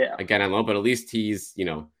than again, I don't know, but at least he's,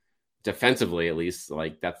 defensively, at least,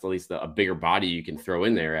 like that's at least a bigger body you can throw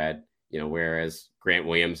in there at, whereas Grant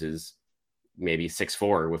Williams is maybe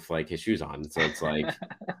 6'4" with like his shoes on. So it's like,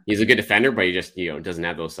 he's a good defender, but he just, doesn't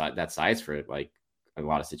have that size for like a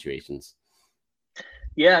lot of situations.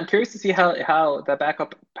 Yeah, I'm curious to see how that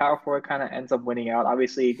backup power forward kind of ends up winning out.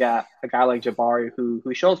 Obviously, you got a guy like Jabari who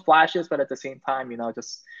shows flashes, but at the same time,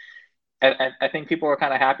 just I think people were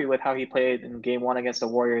kind of happy with how he played in game 1 against the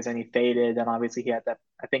Warriors, and he faded. And obviously, he had that,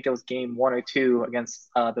 I think it was game 1 or 2 against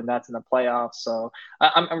the Nets in the playoffs. So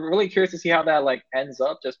I'm really curious to see how that like ends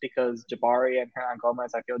up, just because Jabari and Hernangomez,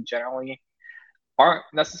 I feel, generally aren't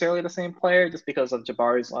necessarily the same player, just because of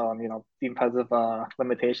Jabari's defensive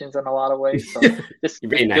limitations in a lot of ways. So just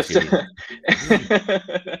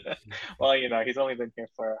well, he's only been here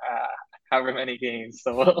for however many games,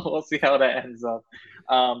 so we'll see how that ends up.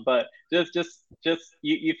 But just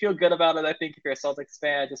you feel good about it, I think, if you're a Celtics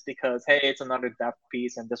fan, just because, hey, it's another depth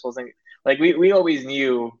piece, and this wasn't like we always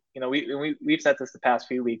knew, we've said this the past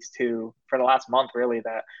few weeks too, for the last month really,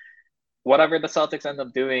 that whatever the Celtics end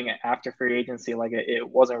up doing after free agency, like it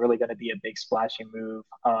wasn't really going to be a big splashy move,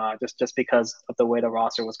 just because of the way the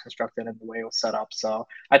roster was constructed and the way it was set up. So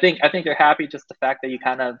I think they're happy, just the fact that you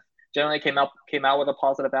kind of generally came out with a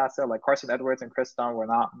positive asset. Like Carsen Edwards and Kris Dunn were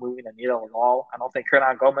not moving the needle at all. I don't think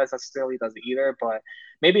Hernangomez necessarily does either, but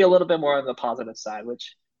maybe a little bit more on the positive side,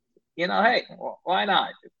 which, hey, why not?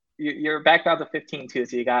 You're back down to 15 too,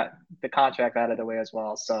 so you got the contract out of the way as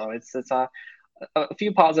well. So it's a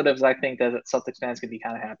few positives, I think, that Celtics fans could be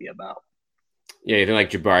kind of happy about. Yeah, you think like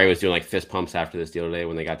Jabari was doing like fist pumps after this deal today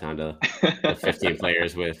when they got down to the 15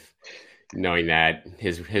 players, with knowing that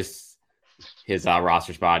his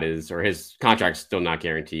roster spot or his contract's still not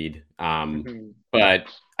guaranteed. But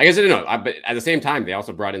I guess I don't know. But at the same time, they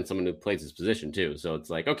also brought in someone who plays his position too. So it's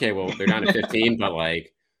like, okay, well, they're down to 15, but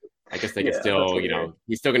like, I guess they could still,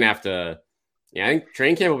 he's still going to have to. Yeah, I think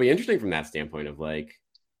training camp will be interesting from that standpoint of like,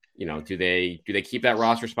 do they keep that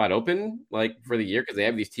roster spot open like for the year, because they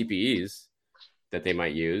have these TPEs that they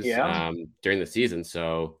might use during the season.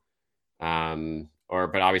 So, but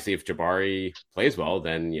obviously if Jabari plays well,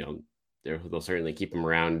 then they'll certainly keep him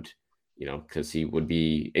around, because he would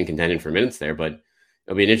be in contention for minutes there. But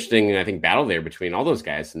it'll be an interesting, I think, battle there between all those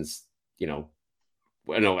guys, since I don't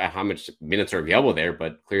know how much minutes are available there,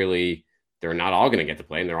 but clearly they're not all going to get to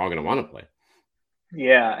play, and they're all going to want to play.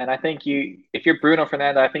 Yeah, and I think if you're Bruno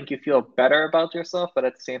Fernando, I think you feel better about yourself, but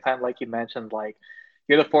at the same time, like you mentioned, like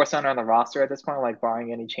you're the fourth center on the roster at this point, like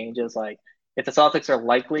barring any changes. Like if the Celtics are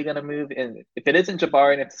likely going to move, and if it isn't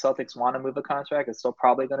Jabari, and if the Celtics want to move a contract, it's still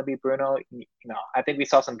probably going to be Bruno. I think we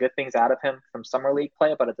saw some good things out of him from summer league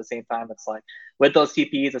play, but at the same time, it's like with those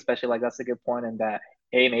TPs, especially, like that's a good point, in that,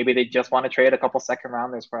 hey, maybe they just want to trade a couple second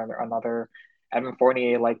rounders for another Evan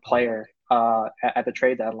Fournier like player at the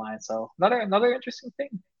trade deadline. So another interesting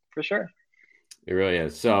thing for sure. It really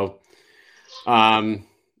is. So, I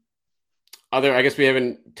guess we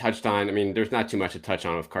haven't touched on. I mean, there's not too much to touch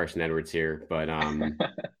on with Carsen Edwards here, but I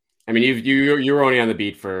mean, you were only on the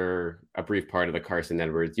beat for a brief part of the Carsen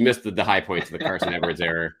Edwards. You missed the high points of the Carsen Edwards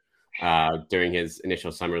era during his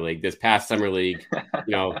initial summer league. This past summer league,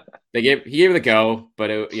 he gave it a go,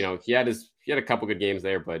 but he had a couple good games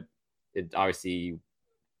there, but it obviously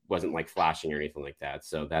wasn't like flashing or anything like that.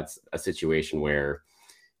 So that's a situation where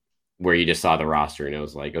you just saw the roster and it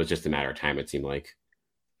was just a matter of time, it seemed like.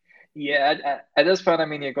 Yeah, at this point, I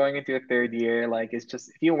mean, you're going into your third year. Like, it's just,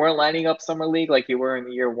 if you weren't lining up summer league like you were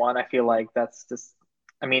in year 1, I feel like that's just,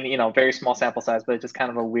 I mean, very small sample size, but it's just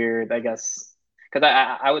kind of a weird, I guess, because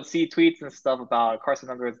I would see tweets and stuff about Carsen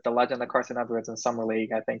Edwards, the legend of Carsen Edwards in summer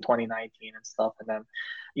league, I think 2019 and stuff, and then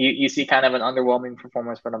you see kind of an underwhelming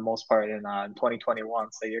performance for the most part in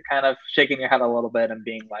 2021. So you're kind of shaking your head a little bit and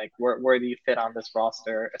being like, where do you fit on this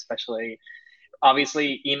roster, especially.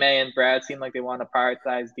 Obviously, Ime and Brad seem like they want to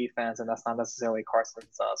prioritize defense, and that's not necessarily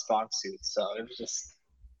Carsen's strong suit. So it was just,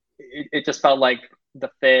 it just felt like the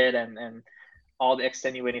fit and all the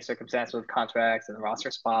extenuating circumstances with contracts and roster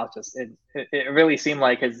spots. Just it really seemed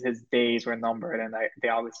like his days were numbered, and they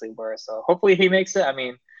obviously were. So hopefully he makes it. I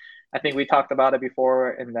mean, I think we talked about it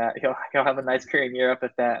before, in that he'll have a nice career in Europe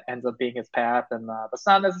if that ends up being his path, and that's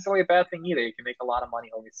not necessarily a bad thing either. You can make a lot of money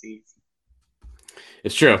overseas.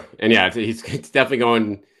 It's true. And yeah, he's definitely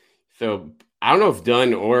going. So I don't know if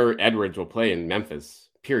Dunn or Edwards will play in Memphis,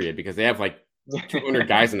 period, because they have like 200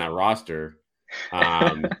 guys in that roster.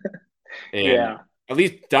 And yeah, at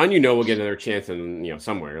least Dunn, will get another chance in,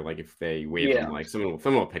 somewhere. Like if they waive him, like someone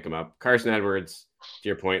will pick him up. Carsen Edwards, to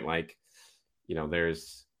your point, like,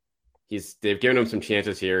 they've given him some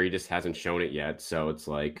chances here. He just hasn't shown it yet. So it's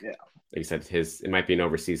like you said, it might be an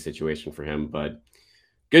overseas situation for him, but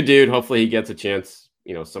good dude. Hopefully he gets a chance,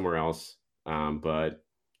 somewhere else. But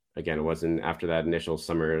again, it wasn't after that initial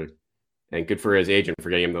summer, and good for his agent for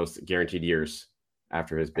getting him those guaranteed years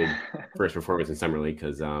after his big first performance in summer league,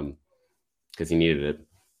 because he needed it.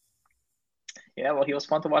 Yeah, well, he was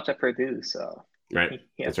fun to watch at Purdue, so right.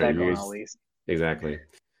 He has that going at least. Exactly.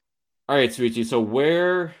 All right, Sweetie. So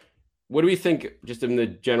what do we think just in the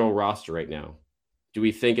general roster right now? Do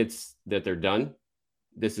we think it's that they're done?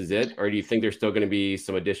 This is it? Or do you think there's still going to be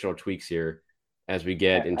some additional tweaks here as we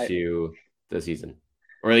get into the season,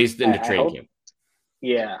 or at least into training camp?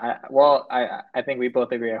 Yeah, I think we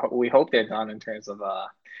both agree. We hope they're done in terms of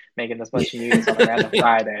making this much news on a random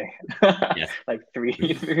Friday, like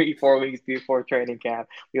 3-4 weeks before training camp.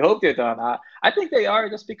 We hope they're done. I think they are,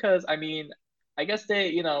 just because, I mean, I guess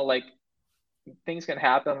they, like, things can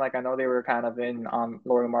happen. Like, I know they were kind of in on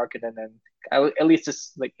lower market, and then at least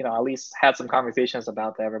just like, at least had some conversations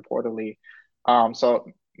about that reportedly.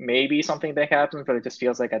 So maybe something big happens, but it just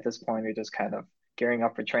feels like at this point you're just kind of gearing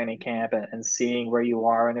up for training camp and seeing where you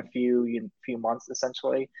are in a few months,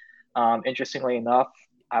 essentially. Interestingly enough,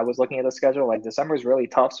 I was looking at the schedule. Like, December is really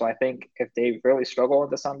tough. So I think if they really struggle in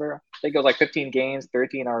December, I think it was like 15 games,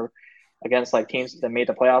 13 are against like teams that made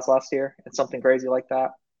the playoffs last year. It's something crazy like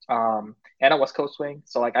that. And a West Coast swing.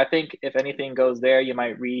 So like, I think if anything goes there, you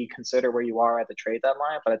might reconsider where you are at the trade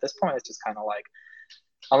deadline. But at this point, it's just kind of like,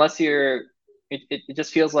 unless it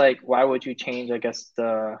just feels like, why would you change?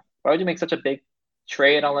 Why would you make such a big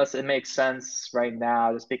trade unless it makes sense right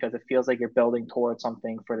now? Just because it feels like you're building towards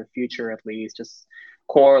something for the future, at least. Just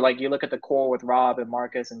core, like you look at the core with Rob and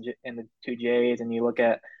Marcus and the two J's, and you look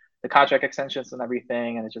at the contract extensions and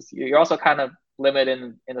everything, and it's just, you're also kind of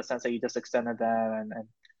limited in the sense that you just extended them, and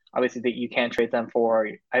obviously that you can't trade them for,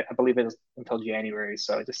 I believe it was until January.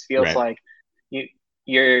 So it just feels like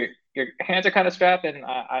your hands are kind of strapped, and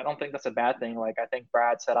I don't think that's a bad thing. Like, I think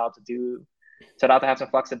Brad set out to have some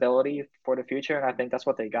flexibility for the future, and I think that's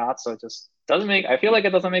what they got. So it just I feel like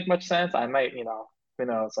it doesn't make much sense. I might, who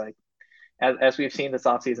knows, like, as we've seen this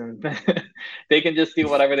offseason, they can just do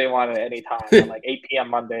whatever they want at any time. On like 8 p.m.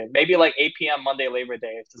 Monday, maybe like 8 p.m. Monday, Labor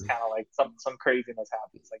Day. It's just kind of like some craziness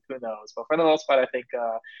happens. Like, who knows? But for the most part, I think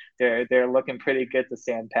they're looking pretty good to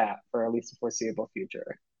stand pat for at least the foreseeable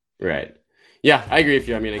future. Right. Yeah, I agree with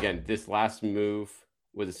you. I mean, again, this last move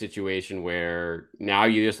was a situation where now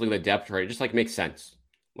you just look at the depth chart. It just like makes sense.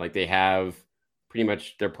 Like, they have pretty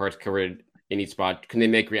much their parts covered in each spot. Can they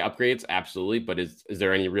make upgrades? Absolutely. But is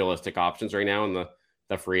there any realistic options right now in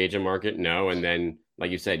the free agent market? No. And then,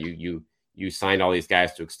 like you said, you signed all these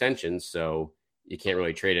guys to extensions, so you can't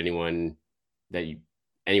really trade anyone that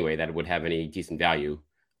would have any decent value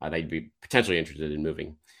that you'd be potentially interested in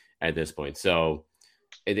moving at this point. So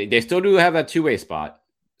they still do have that two-way spot.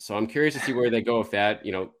 So I'm curious to see where they go with that.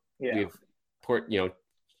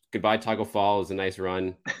 Goodbye Taco Fall is a nice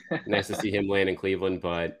run. Nice to see him land in Cleveland,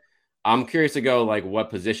 but I'm curious to go like what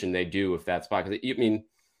position they do with that spot. Because I mean,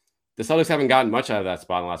 the Celtics haven't gotten much out of that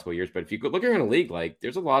spot in the last couple of years, but if you look around the league, like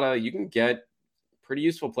there's a lot of, you can get pretty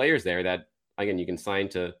useful players there that, again, you can sign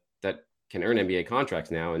to that can earn NBA contracts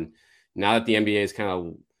now. And now that the NBA is kind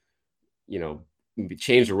of,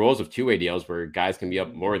 changed the rules of two-way deals where guys can be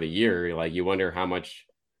up more of the year, like you wonder how much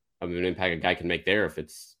of an impact a guy can make there if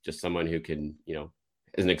it's just someone who can,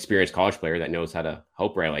 is an experienced college player that knows how to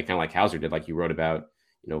hope right, like kind of like Hauser did, like you wrote about,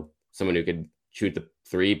 someone who could shoot the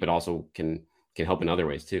three, but also can help in other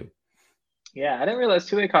ways too. Yeah, I didn't realize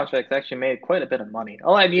two-way contracts actually made quite a bit of money.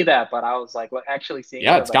 Oh, I knew that, but I was like, actually seeing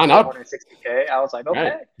Yeah, it at it's like gone up. 460K. I was like,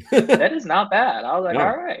 Right. okay, that is not bad. I was like, No.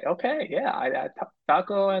 all right, okay, yeah.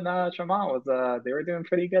 Taco and Tremont was they were doing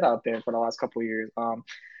pretty good out there for the last couple of years.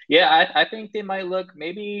 Yeah, I think they might look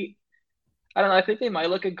maybe I don't know. I think they might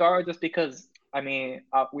look at guard just because, I mean,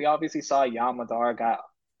 we obviously saw Yam Madar got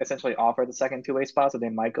essentially offered the second two-way spot, so they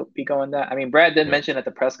might be going that. I mean, Brad did Yeah. mention at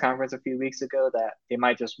the press conference a few weeks ago that they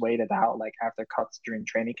might just wait it out like after cuts during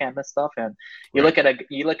training camp and stuff. And Right.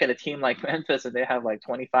 you look at a team like Memphis and they have like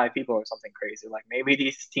 25 people or something crazy. Like maybe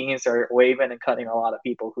these teams are waving and cutting a lot of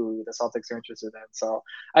people who the Celtics are interested in. So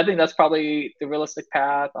I think that's probably the realistic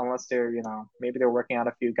path, unless they're, maybe they're working out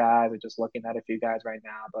a few guys or just looking at a few guys right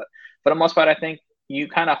now. But for the most part, I think you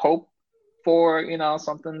kind of hope for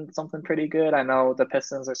something pretty good. I know the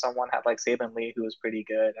Pistons or someone had like Saban Lee who was pretty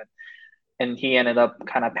good, and he ended up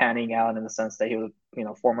kind of panning out in the sense that he was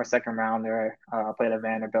former second rounder, played at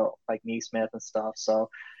Vanderbilt like Neesmith and stuff. So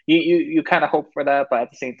you kind of hope for that, but at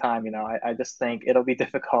the same time, I just think it'll be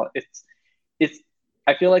difficult. It's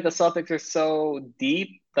I feel like the Celtics are so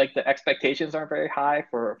deep, like the expectations aren't very high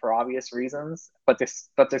for obvious reasons, but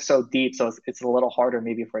they're so deep, so it's a little harder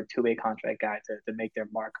maybe for a two-way contract guy to make their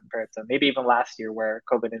mark compared to maybe even last year where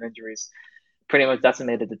COVID and injuries pretty much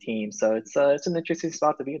decimated the team. So it's an interesting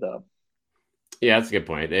spot to be though. Yeah, that's a good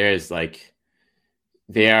point. There is like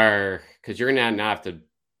they are because you're gonna not have to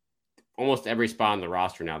almost every spot on the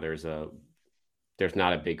roster now. There's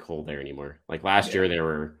not a big hole there anymore. Like last year,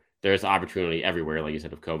 there's opportunity everywhere, like you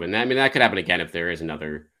said, of COVID. And I mean that could happen again if there is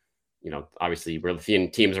another. Obviously we're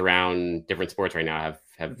seeing teams around different sports right now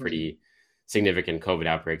have pretty significant COVID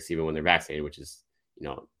outbreaks, even when they're vaccinated, which is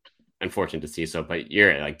unfortunate to see. So, but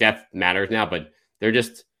you're like death matters now, but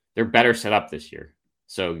they're better set up this year.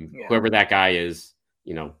 So whoever that guy is,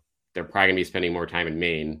 they're probably gonna be spending more time in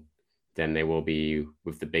Maine than they will be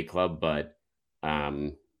with the big club. But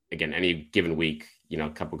again, any given week, a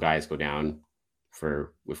couple guys go down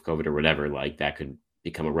with COVID or whatever, like that could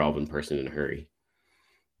become a relevant person in a hurry.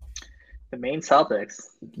 The Maine Celtics.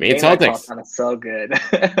 Maine Celtics. That's so good.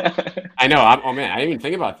 I know. Oh man, I didn't even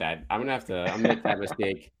think about that. I'm gonna make that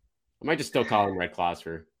mistake. I might just still call them Red Claws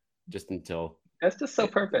for just until. That's just so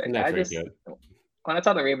perfect. When I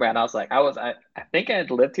saw the rebrand, I was like, I think I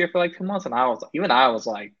had lived here for like 2 months, and I was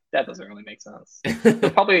like, that doesn't really make sense.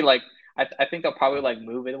 They'll probably like, I think they'll probably like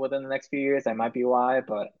move it within the next few years. That might be why,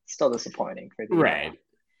 but still disappointing for the right.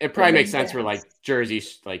 It probably makes sense for like jersey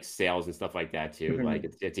like sales and stuff like that too. Mm-hmm. Like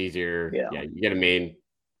it's easier. Yeah, you get a Maine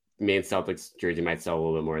Celtics jersey might sell a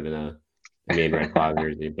little bit more than a Maine Red Claw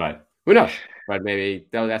jersey, but who knows? But maybe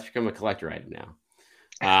that's become a collector item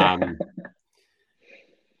now.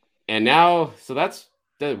 And now, so that's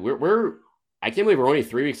we're. I can't believe we're only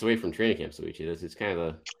 3 weeks away from training camp, Luigi. This is kind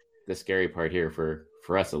of the scary part here for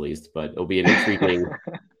us at least. But it'll be an intriguing.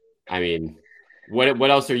 I mean, what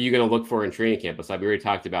else are you going to look for in training camp? Besides, we already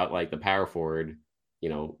talked about like the power forward,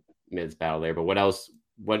 mids battle there. But what else?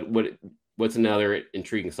 What's another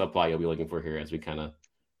intriguing subplot you'll be looking for here as we kind of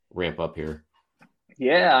ramp up here?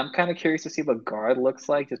 Yeah, I'm kind of curious to see what guard looks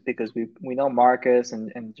like, just because we know Marcus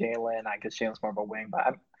and Jalen. I guess Jalen's more of a wing,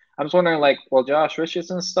 but I'm just wondering, like, will Josh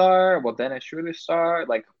Richardson start? Will Dennis Schroeder start?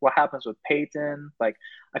 Like, what happens with Peyton? Like,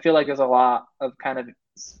 I feel like there's a lot of kind of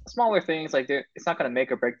smaller things. Like, it's not going to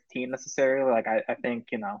make or break the team necessarily. Like, I think,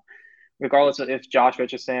 regardless of if Josh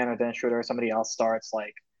Richardson or Dennis Schroeder or somebody else starts,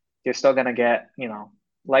 like, they're still going to get,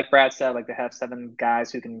 like Brad said, like, they have 7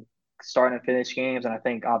 guys who can start and finish games, and I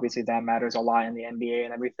think obviously that matters a lot in the NBA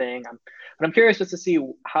and everything. But I'm curious just to see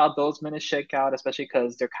how those minutes shake out, especially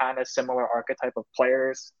because they're kind of similar archetype of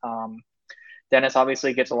players. Dennis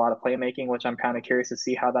obviously gets a lot of playmaking, which I'm kind of curious to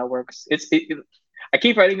see how that works. I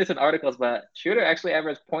keep writing this in articles, but Shooter actually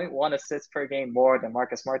averaged 0.1 assists per game more than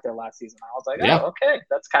Marcus Smart did last season. I was like, oh, okay,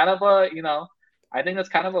 that's kind of I think that's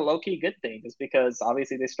kind of a low-key good thing, just because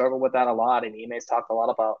obviously they struggle with that a lot, and Ime's talked a lot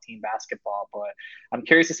about team basketball. But I'm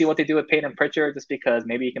curious to see what they do with Peyton Pritchard, just because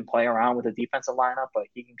maybe he can play around with the defensive lineup, but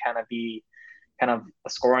he can kind of be kind of a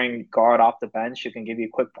scoring guard off the bench who can give you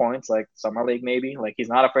quick points, like Summer League maybe. Like, he's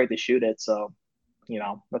not afraid to shoot it, so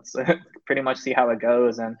let's pretty much see how it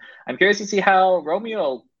goes. And I'm curious to see how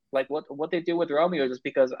Romeo, like what they do with Romeo, just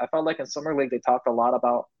because I felt like in Summer League they talked a lot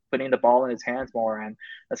about putting the ball in his hands more, and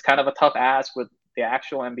that's kind of a tough ask with the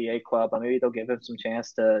actual NBA club, but maybe they'll give him some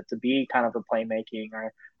chance to be kind of a playmaking,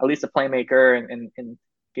 or at least a playmaker, and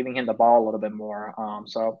giving him the ball a little bit more.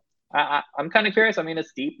 So I'm kind of curious. I mean,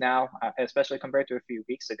 it's deep now, especially compared to a few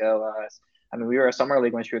weeks ago. I mean, we were a summer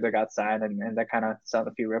league when Schroeder got signed, and that kind of sent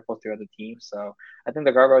a few ripples through the team. So I think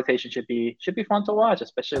the guard rotation should be fun to watch,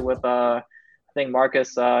 especially with I think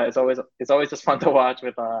Marcus is always just fun to watch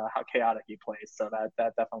with how chaotic he plays. So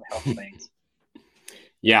that definitely helps things.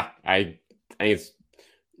 Yeah, I think it's a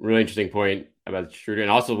really interesting point about Schroeder,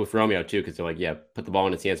 and also with Romeo too, because they're like, yeah, put the ball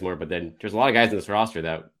in his hands more. But then there's a lot of guys in this roster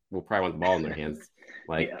that will probably want the ball in their hands,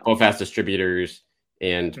 like both fast distributors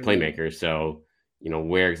and playmakers. So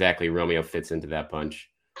where exactly Romeo fits into that bunch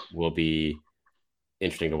will be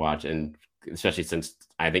interesting to watch, and especially since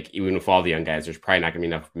I think even with all the young guys, there's probably not going to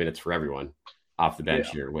be enough minutes for everyone off the bench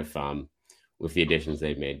here with the additions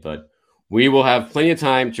they've made. But we will have plenty of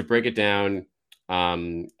time to break it down.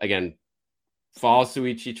 Again, follow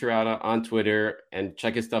Suichi Terada on Twitter and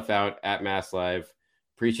check his stuff out at Mass Live.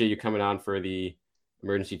 Appreciate you coming on for the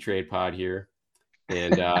emergency trade pod here,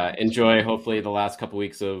 and enjoy hopefully the last couple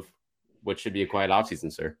weeks of what should be a quiet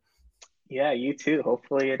offseason, sir. Yeah, you too.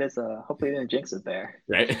 Hopefully it didn't jinx it there.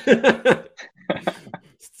 Right.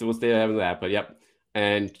 So we'll stay ahead of that. But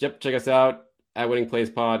check us out at Winning Plays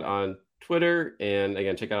Pod on Twitter. And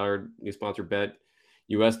again, check out our new sponsor,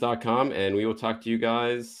 betus.com. And we will talk to you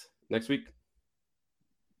guys next week.